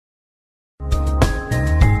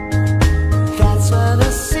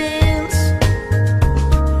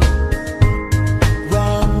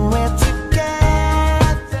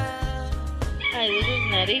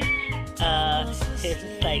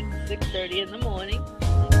morning.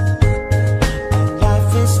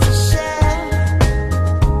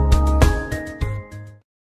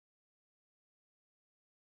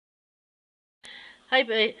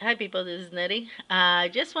 Hi people, this is Nettie. I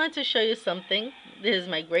just wanted to show you something. This is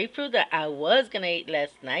my grapefruit that I was gonna eat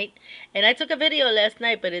last night, and I took a video last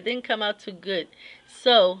night, but it didn't come out too good.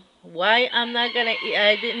 So why I'm not gonna eat,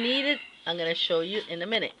 I didn't eat it, I'm gonna show you in a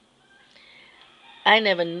minute. I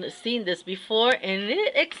never seen this before, and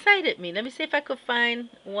it excited me. Let me see if I could find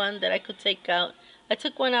one that I could take out. I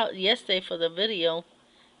took one out yesterday for the video.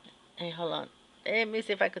 Hey, hold on. Let me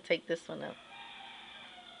see if I could take this one out.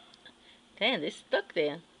 Damn, they stuck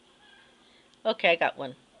there. Okay, I got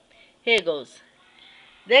one. Here it goes.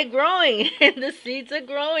 They're growing, and the seeds are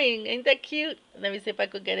growing. Ain't that cute? Let me see if I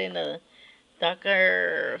could get in a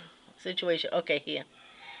darker situation. Okay, here.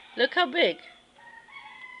 Look how big.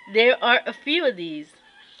 There are a few of these,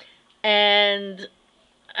 and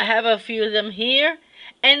I have a few of them here,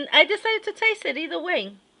 and I decided to taste it either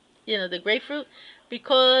way. You know, the grapefruit,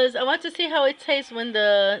 because I want to see how it tastes when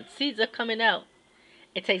the seeds are coming out.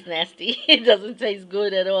 It tastes nasty. It doesn't taste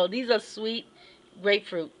good at all. These are sweet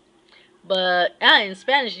grapefruit. But in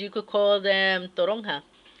Spanish, you could call them toronja.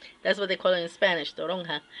 That's what they call it in Spanish,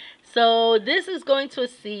 toronja. So this is going to a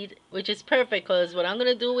seed, which is perfect, because what I'm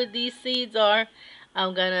going to do with these seeds are,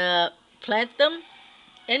 I'm going to plant them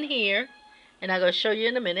in here, and I'm going to show you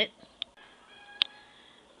in a minute.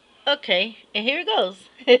 Okay, and here it goes.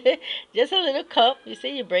 Just a little cup. You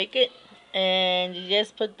see, you break it, and you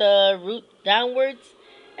just put the root downwards,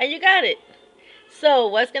 and you got it. So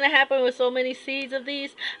what's gonna happen with so many seeds of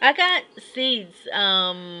these? I got seeds,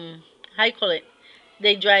 how you call it?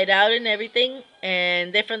 They dried out and everything,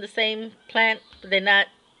 and they're from the same plant, but they're not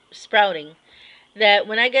sprouting. That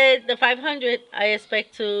when I get the 500, I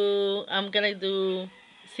expect to, I'm gonna do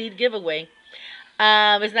seed giveaway.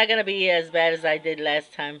 It's not gonna be as bad as I did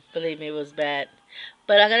last time. Believe me, it was bad.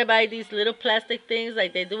 But I'm gonna buy these little plastic things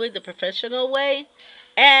like they do it the professional way,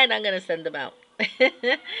 and I'm gonna send them out.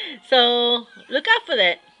 So look out for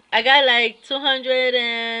that. I got like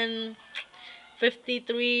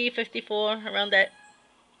 253, 54 around that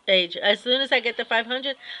age. As soon as I get to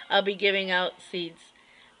 500, I'll be giving out seeds.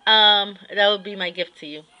 That would be my gift to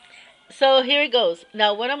you. So here it goes.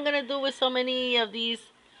 Now what I'm gonna do with so many of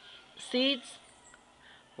these seeds?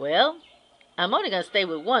 Well, I'm only gonna stay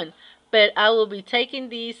with one, but I will be taking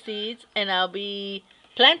these seeds and I'll be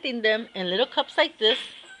planting them in little cups like this.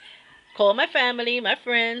 Call my family, my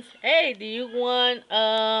friends. Hey, do you want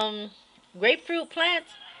grapefruit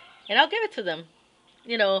plants? And I'll give it to them.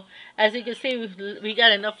 You know, as you can see, we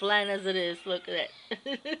got enough land as it is. Look at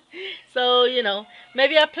that. So, you know,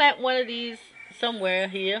 maybe I'll plant one of these somewhere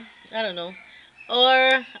here. I don't know.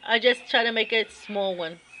 Or I just try to make a small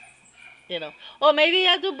one. You know. Or maybe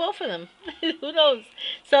I'll do both of them. Who knows?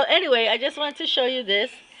 So anyway, I just wanted to show you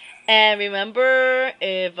this. And remember,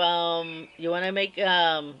 if you want to make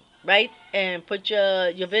right, and put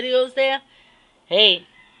your videos there, hey,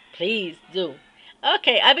 please do.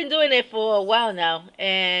 Okay, I've been doing it for a while now,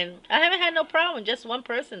 and I haven't had no problem. Just one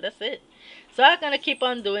person, that's it. So I'm gonna keep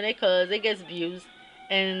on doing it because it gets views,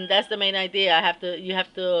 and that's the main idea. You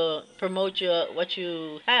have to promote what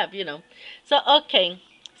you have, you know. So okay,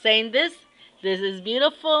 saying this is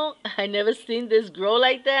beautiful. I never seen this grow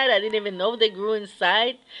like that. I didn't even know they grew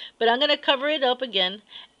inside. But I'm gonna cover it up again,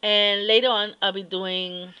 and later on I'll be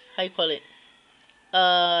doing, how you call it?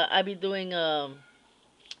 I'll be doing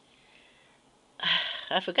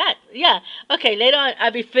I forgot. Yeah. Okay, later on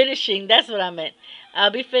I'll be finishing. That's what I meant.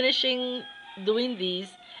 I'll be finishing doing these,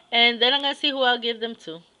 and then I'm gonna see who I'll give them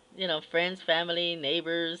to. You know, friends, family,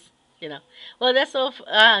 neighbors. You know. Well, that's all.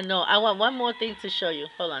 No, I want one more thing to show you.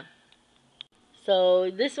 Hold on. So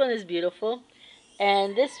this one is beautiful,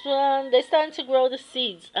 and this one they're starting to grow the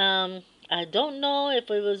seeds. I don't know if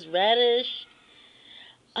it was radish.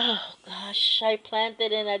 Oh gosh, I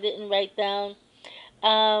planted and I didn't write down.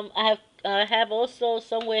 I have also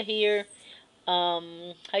somewhere here, how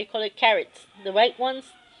you call it, carrots, the right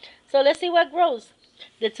ones. So let's see what grows.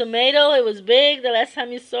 The tomato, it was big the last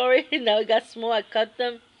time you saw it. Now it got small. I cut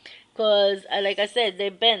them because, like I said, they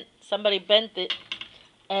bent. Somebody bent it,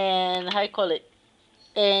 and how you call it,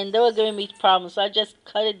 and they were giving me problems. So I just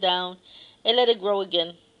cut it down and let it grow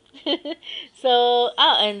again. So,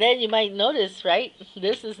 and then you might notice, right?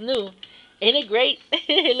 This is new. Ain't it great?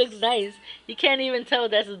 It looks nice. You can't even tell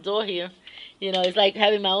that's a door here. You know, it's like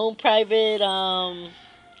having my own private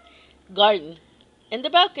garden in the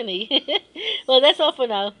balcony. Well, that's all for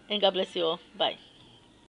now, and God bless you all. Bye.